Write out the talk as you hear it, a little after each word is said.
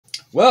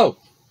Well,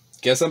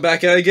 guess I'm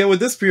back at it again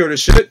with this pre-order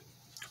shit.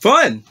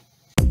 Fun!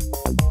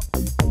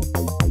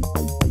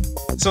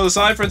 So the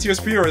Sonic Frontiers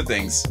pre-order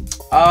things.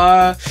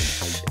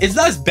 It's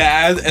not as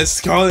bad as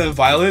Scarlet and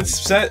Violet's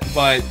set,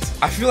 but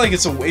I feel like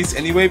it's a waste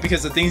anyway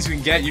because the things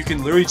you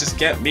can literally just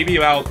get maybe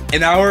about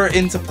an hour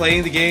into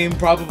playing the game,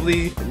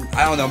 probably.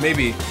 I don't know,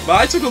 maybe.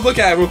 But I took a look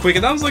at it real quick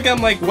and I was looking,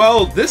 I'm like,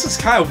 well, this is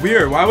kind of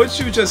weird. Why would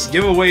you just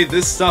give away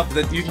this stuff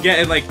that you can get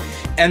in like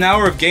an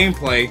hour of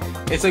gameplay?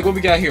 It's like, what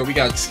we got here? We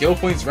got skill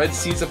points, red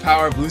seeds of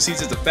power, blue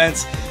seeds of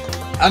defense.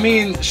 I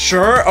mean,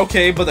 sure,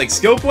 okay, but like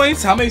skill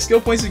points, how many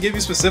skill points to give you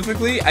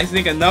specifically? I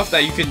think enough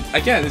that you can,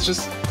 again, it's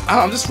just,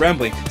 I'm just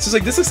rambling. So it's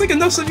like, this looks like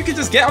enough stuff you can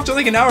just get after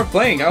like an hour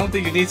playing. I don't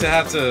think you need to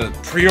have to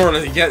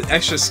pre-order to get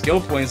extra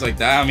skill points like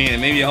that. I mean, it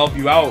maybe help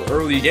you out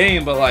early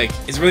game, but like,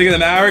 it's really gonna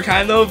matter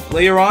kind of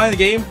later on in the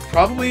game?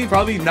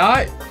 Probably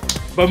not.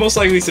 But most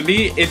likely to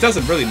me, it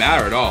doesn't really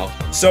matter at all.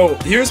 So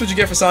here's what you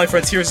get for Sonic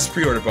Frontiers'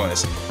 pre-order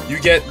bonus. You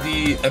get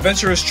the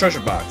Adventurous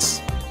Treasure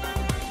Box.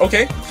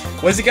 Okay,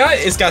 what's it got?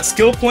 It's got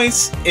skill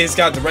points, it's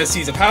got the red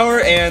seeds of power,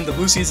 and the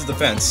blue seeds of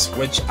defense,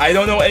 which I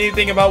don't know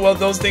anything about what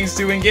those things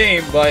do in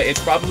game, but it's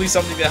probably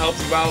something that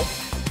helps you out.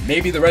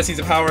 Maybe the red seeds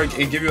of power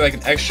can give you like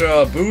an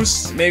extra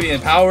boost, maybe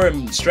in power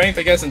and strength,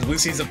 I guess, and the blue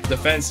seeds of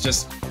defense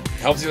just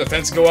helps your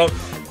defense go up.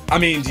 I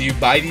mean, do you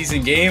buy these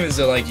in game? Is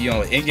it like, you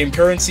know, in-game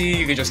currency?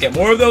 You can just get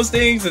more of those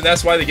things, and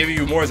that's why they give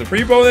you more as a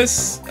pre-order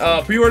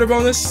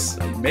bonus?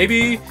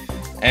 Maybe.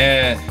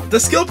 And the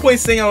skill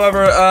points thing,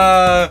 however,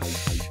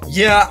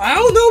 yeah, I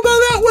don't know about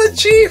that one,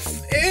 Chief.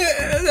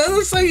 It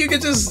looks like you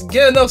could just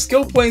get enough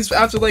skill points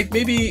after like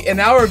maybe an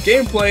hour of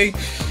gameplay.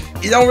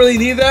 You don't really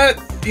need that.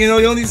 You know,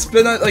 you don't need to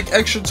spend like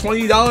extra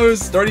 $20,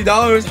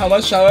 $30, how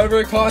much,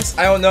 however it costs,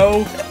 I don't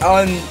know,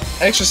 on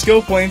extra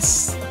skill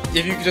points.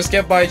 If you could just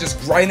get by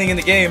just grinding in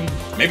the game,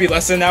 maybe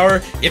less than an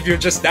hour if you're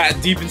just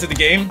that deep into the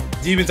game,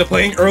 deep into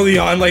playing early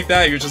on like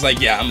that, you're just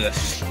like, yeah, I'm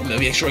gonna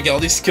make sure I get all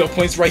these skill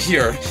points right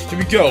here. Here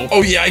we go.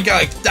 Oh yeah, I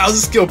got like 1,000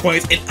 skill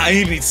points and I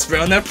even need to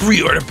spend on that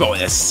pre-order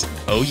bonus.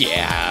 Oh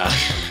yeah.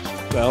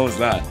 What the hell was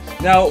that?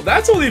 Now,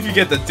 that's only if you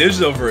get the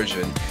digital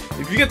version.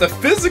 If you get the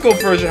physical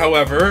version,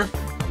 however,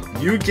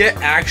 you get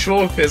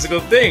actual physical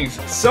things.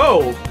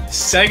 So,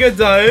 Sega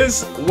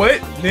does what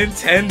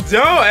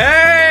Nintendo,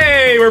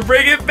 hey, we're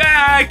bringing it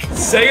back.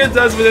 Sega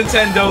does what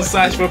Nintendo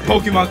 / what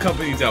Pokemon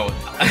Company don't.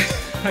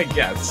 I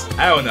guess.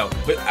 I don't know.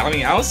 But, I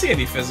mean, I don't see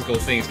any physical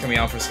things coming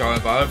out for Scarlet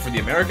and Violet for the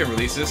American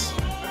releases.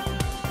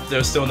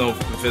 There's still no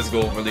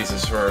physical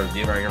releases for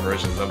the American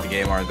versions of the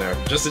game, aren't there?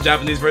 Just the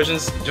Japanese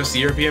versions? Just the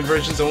European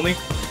versions only?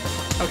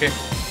 Okay.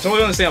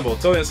 Totally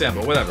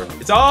understandable, whatever.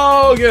 It's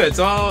all good, it's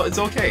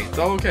okay, it's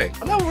all okay.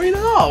 I'm not worried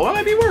at all. Why would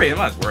I be worried? I'm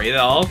not worried at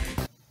all.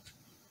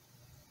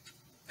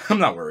 I'm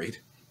not worried.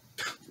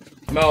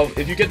 Well,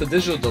 if you get the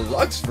Digital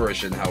Deluxe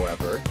version,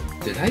 however,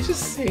 did I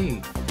just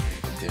say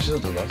Digital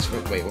Deluxe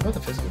version? Wait, what about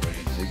the physical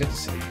version? Did you get to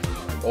see?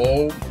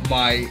 Oh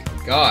my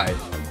god.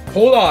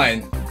 Hold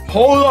on.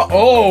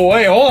 Oh,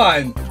 wait, hold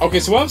on. Okay,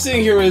 so what I'm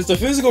saying here is the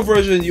physical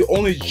version, you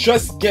only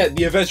just get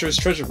the Adventurous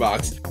Treasure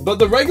Box. But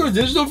the regular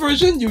digital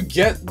version, you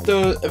get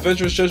the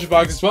Adventurous Treasure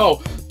Box as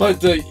well.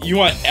 But you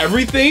want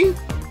everything?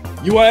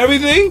 You want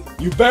everything?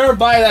 You better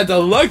buy that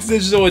Deluxe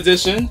Digital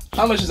Edition.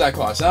 How much does that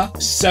cost, huh?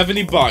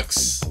 70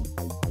 bucks.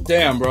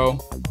 Damn, bro.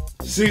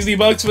 60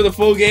 bucks for the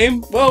full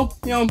game? Well,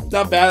 you know,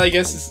 not bad, I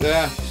guess.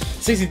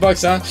 It's 60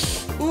 bucks, huh?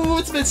 Ooh,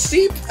 it's a bit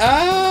steep.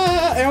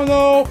 I don't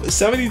know.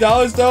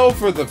 $70 though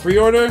for the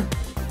pre-order?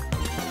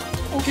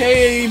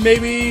 Okay,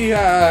 maybe.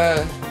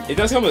 It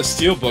does come with a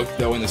steelbook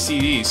though in the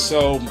CD,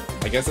 so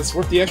I guess that's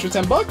worth the extra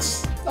 10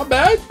 bucks. Not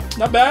bad,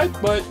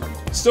 but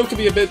still could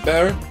be a bit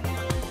better.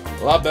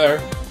 A lot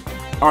better.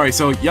 Alright,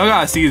 so y'all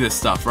gotta see this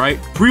stuff,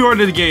 right?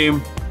 Pre-order the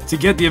game to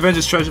get the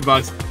Avengers Treasure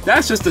Box.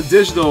 That's just the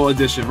digital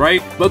edition,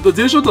 right? But the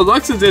Digital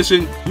Deluxe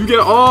Edition, you get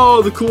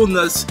all the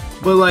coolness.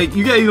 But like,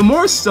 you get even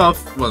more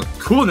stuff. Well,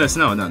 coolness,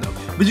 no.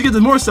 But you get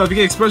the more stuff. You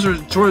get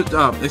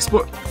the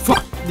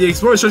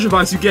Explorer Treasure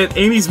Box. You get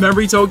Amy's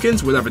memory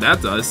tokens, whatever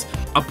that does.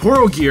 A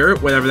Portal Gear,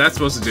 whatever that's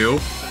supposed to do.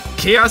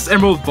 Chaos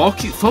Emerald Vault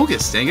Key.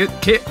 Focus, dang it.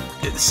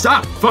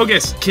 Stop.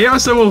 Focus.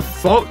 Chaos Emerald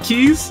Vault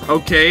Keys.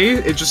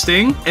 Okay,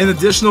 interesting. And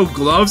additional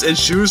gloves and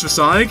shoes for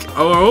Sonic.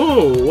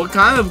 Oh, what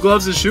kind of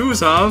gloves and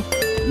shoes, huh?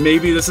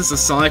 Maybe this is a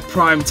Sonic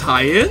Prime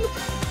tie-in?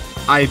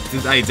 I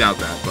doubt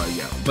that, but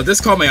yeah. But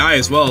this caught my eye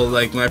as well,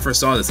 like when I first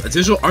saw this. A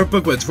digital art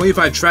book with a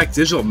 25-track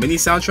digital mini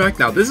soundtrack.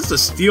 Now this is a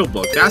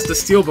steelbook. That's the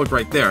steelbook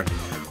right there,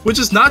 which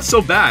is not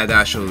so bad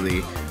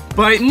actually.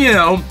 But, you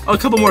know, a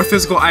couple more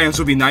physical items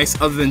would be nice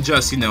other than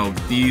just, you know,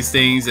 these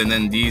things and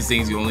then these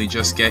things you only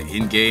just get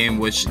in-game,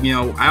 which, you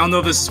know, I don't know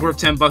if this is worth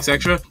 10 bucks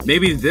extra.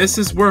 Maybe this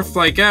is worth,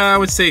 like, I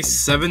would say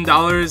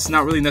 $7,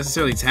 not really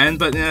necessarily 10,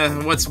 but,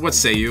 what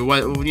say you?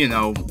 What, you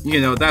know,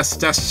 that's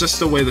just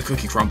the way the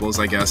cookie crumbles,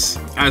 I guess.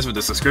 As for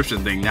the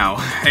subscription thing now,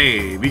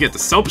 hey, we get the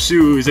soap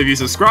shoes if you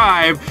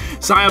subscribe.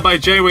 Sign up by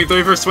January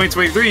 31st,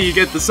 2023, you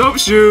get the soap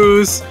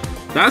shoes.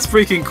 That's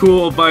freaking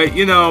cool, but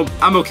you know,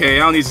 I'm okay. I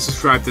don't need to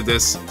subscribe to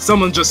this.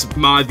 Someone just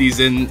mod these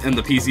in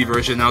the PC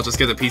version. I'll just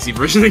get the PC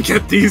version and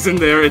get these in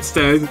there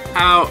instead.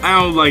 I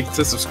don't like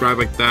to subscribe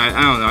like that.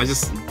 I don't know. I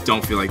just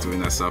don't feel like doing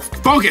that stuff.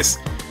 Focus!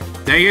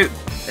 Dang it.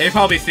 They're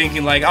probably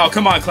thinking like, oh,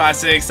 come on,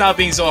 Classic. Stop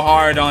being so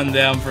hard on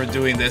them for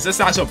doing this. It's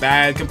not so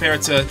bad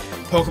compared to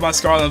Pokemon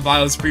Scarlet and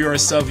Violet's pre-order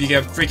stuff. You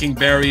get freaking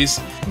berries.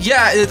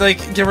 Yeah,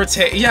 like, give or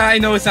take. Yeah, I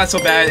know it's not so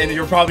bad, and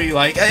you're probably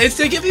like,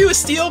 they give you a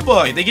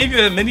steelbook. They give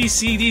you a mini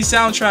CD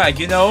soundtrack,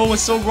 you know?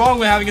 What's so wrong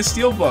with having a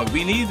steelbook?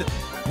 We need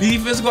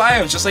physical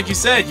items, just like you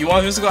said. You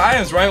want physical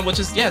items, right? Which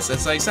is, yes,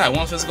 that's like I said, I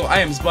want physical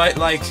items, but,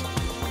 like,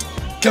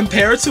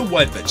 compared to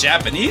what the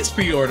Japanese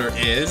pre-order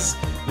is,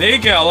 they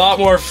get a lot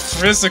more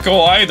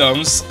physical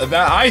items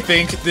that I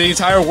think the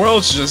entire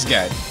world should just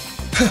get.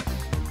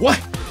 What?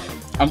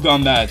 I'm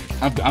going mad.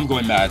 I'm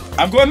going mad.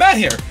 I'm going mad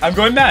here. I'm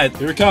going mad.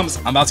 Here it comes.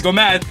 I'm about to go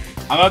mad.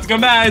 I'm about to go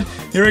mad.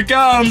 Here it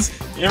comes.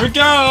 Here it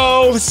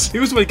goes.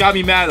 Here's what got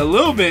me mad a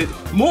little bit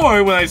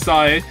more when I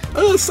saw it.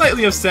 A little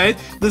slightly upset.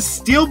 The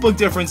steelbook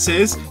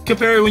differences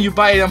compared when you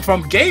buy them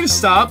from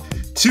GameStop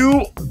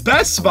to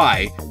Best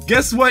Buy.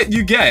 Guess what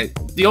you get?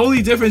 The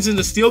only difference in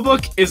the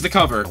steelbook is the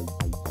cover.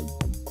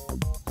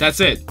 That's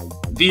it.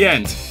 The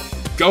end.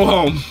 Go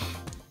home.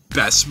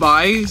 Best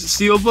Buy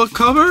steelbook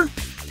cover?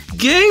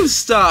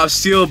 GameStop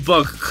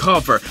steelbook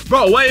cover.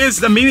 Bro, what is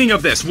the meaning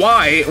of this?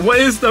 Why? What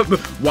is the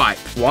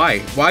why?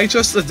 Why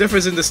just the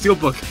difference in the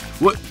steelbook?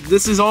 What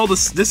this is all the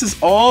same.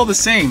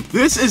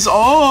 This is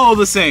all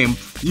the same.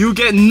 You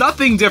get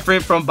nothing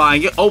different from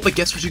buying it. Oh, but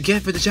guess what you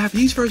get for the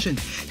Japanese version?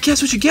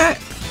 Guess what you get?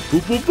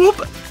 Boop boop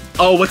boop.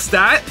 Oh, what's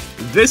that?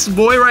 This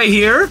boy right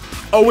here?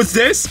 Oh, what's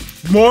this?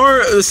 More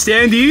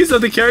standees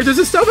of the characters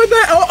and stuff like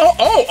that?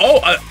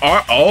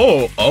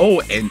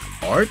 An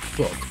art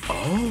book.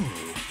 Oh.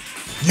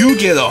 You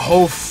get a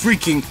whole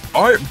freaking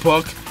art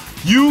book.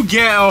 You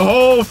get a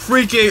whole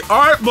freaking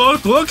art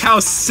book. Look how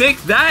sick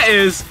that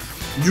is.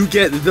 You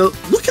get the,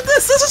 look at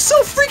this. This is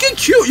so freaking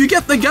cute. You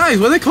get the guys.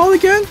 What are they called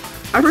again?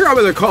 I forgot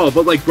what they're called,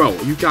 but like, bro,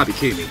 you gotta be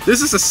kidding me.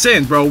 This is a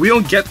sin, bro. We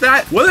don't get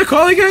that. What are they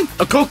called again?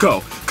 A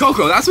Coco.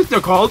 Coco, that's what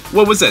they're called.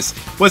 What was this?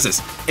 What's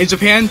this? In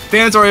Japan,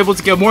 fans are able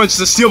to get more than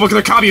just a steelbook of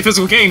their copy of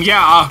physical game.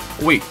 Yeah,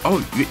 wait.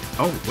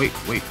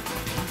 Wait.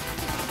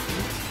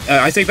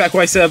 I take back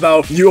what I said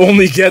about you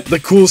only get the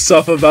cool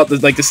stuff about the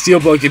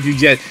steelbook if you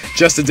get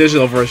just the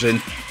digital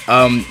version.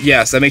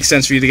 Yes, that makes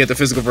sense for you to get the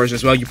physical version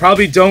as well. You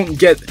probably don't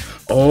get,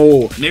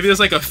 maybe there's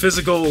like a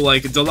physical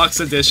like deluxe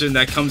edition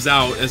that comes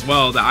out as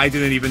well that I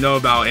didn't even know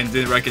about and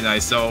didn't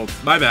recognize, so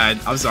my bad.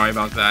 I'm sorry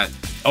about that.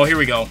 Oh, here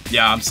we go.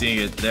 Yeah, I'm seeing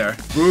it there.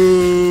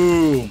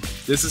 Boo!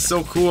 This is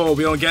so cool.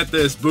 We don't get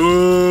this.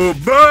 Boo!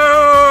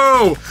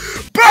 Boo!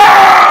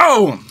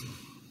 Boo!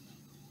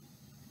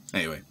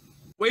 Anyway.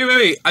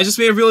 Wait. I just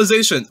made a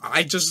realization.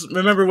 I just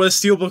remember what a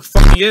steelbook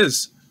fucking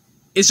is.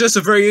 It's just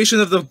a variation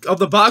of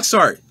the box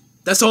art.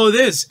 That's all it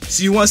is.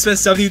 So you want to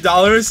spend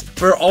 $70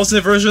 for an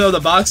alternate version of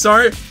the box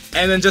art,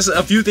 and then just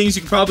a few things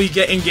you can probably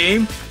get in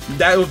game.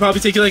 That would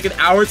probably take you like an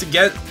hour to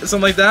get,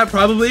 something like that,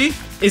 probably.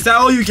 Is that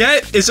all you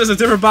get? It's just a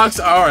different box?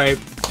 Alright.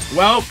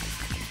 Well,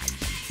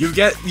 you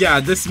get, yeah,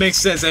 this makes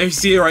sense. I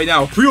see it right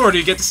now. Pre-order,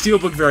 you get the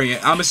steelbook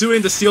variant. I'm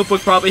assuming the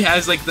steelbook probably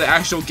has like the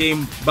actual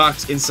game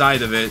box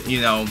inside of it,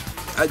 you know.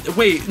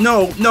 Wait,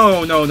 no.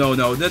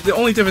 The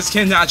only difference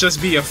cannot just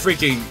be a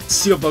freaking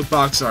steelbook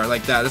box art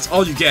like that. That's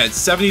all you get.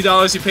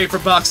 $70 you pay for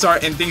box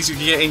art and things you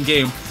can get in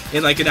game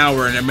in like an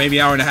hour and maybe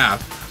an hour and a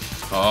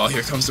half. Oh,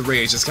 here comes the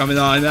rage. It's coming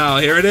on now.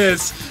 Here it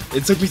is.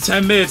 It took me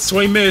 10 minutes,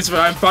 20 minutes, but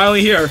I'm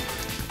finally here.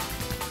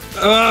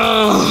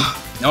 Ugh.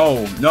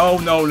 No.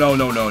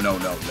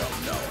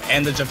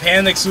 And the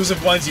Japan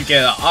exclusive ones, you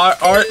get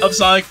art of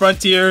Sonic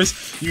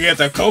Frontiers, you get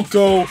the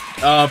Coco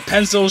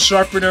pencil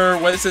sharpener,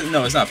 what is it?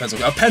 No, it's not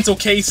pencil, a pencil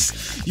case.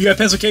 You get a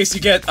pencil case,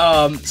 you get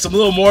some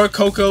little more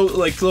Coco,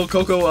 like little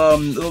Coco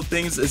little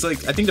things. It's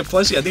like, I think they're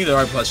plushie, I think they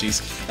are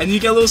plushies. And you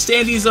get little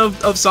standees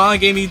of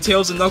Sonic, Amy,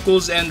 Tails, and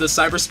Knuckles, and the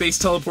cyberspace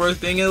teleporter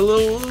thing, and a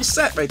little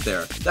set right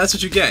there. That's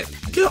what you get.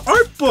 You get an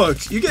art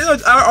book! You get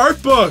an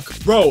art book!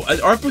 Bro,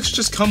 art books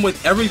just come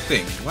with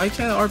everything. Why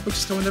can't an art book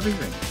just come with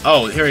everything?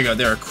 Oh, here we go.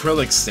 They're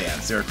acrylic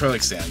stands. They're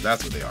acrylic stands.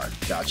 That's what they are.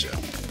 Gotcha.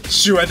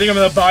 Shoot, I think I'm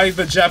gonna buy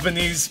the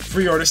Japanese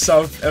pre-order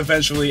stuff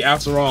eventually,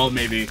 after all,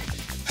 maybe.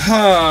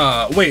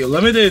 Wait,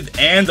 limited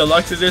and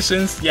deluxe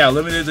editions? Yeah,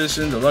 limited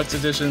edition, deluxe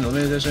edition,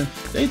 limited edition.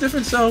 Any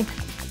difference though?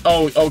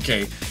 Oh,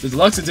 okay. The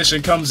deluxe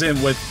edition comes in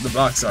with the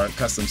box art,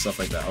 custom stuff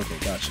like that. Okay,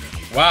 gotcha.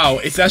 Wow,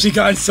 it's actually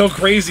gotten so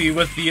crazy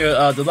with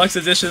the deluxe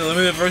edition, the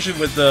limited version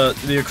with the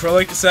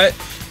acrylic set.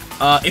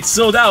 It's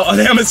sold out on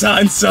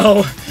Amazon,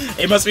 so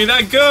it must be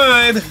that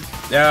good.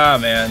 Yeah,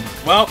 man.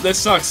 Well, this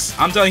sucks.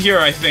 I'm done here.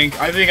 I think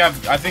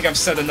I've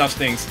said enough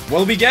things. What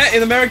do we get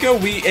in America?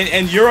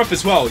 And Europe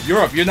as well.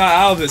 Europe, you're not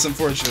out of this,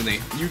 unfortunately.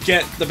 You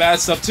get the bad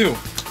stuff too.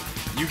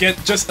 You get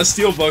just a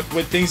steelbook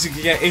with things you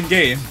can get in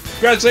game.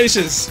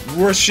 Congratulations!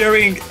 We're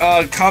sharing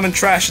common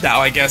trash now,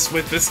 I guess,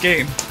 with this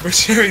game. We're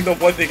sharing the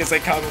one thing that's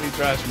like commonly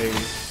trash, maybe.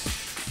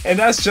 And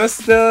that's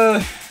just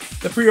the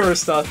The pre-order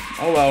stuff.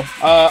 Oh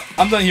well.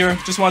 I'm done here.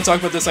 Just want to talk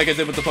about this like I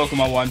did with the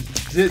Pokemon one.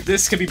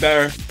 This could be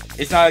better.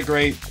 It's not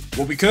great.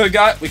 What we could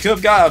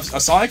have got, a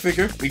Sonic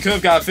figure. We could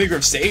have got a figure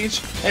of Sage.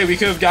 Hey, we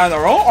could have gotten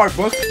our own art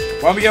book. Why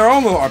don't we get our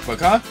own little art book,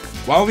 huh?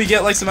 Why don't we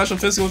get like some actual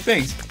physical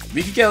things?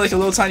 We could get like a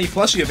little tiny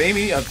plushie of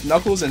Amy, of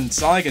Knuckles and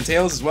Sonic and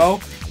Tails as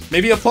well.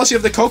 Maybe a plushie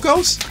of the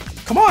Cocos?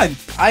 Come on.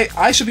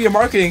 I should be a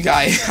marketing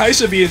guy. I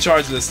should be in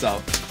charge of this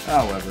stuff.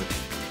 However.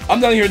 I'm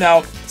done here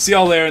now. See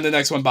y'all later in the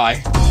next one.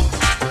 Bye.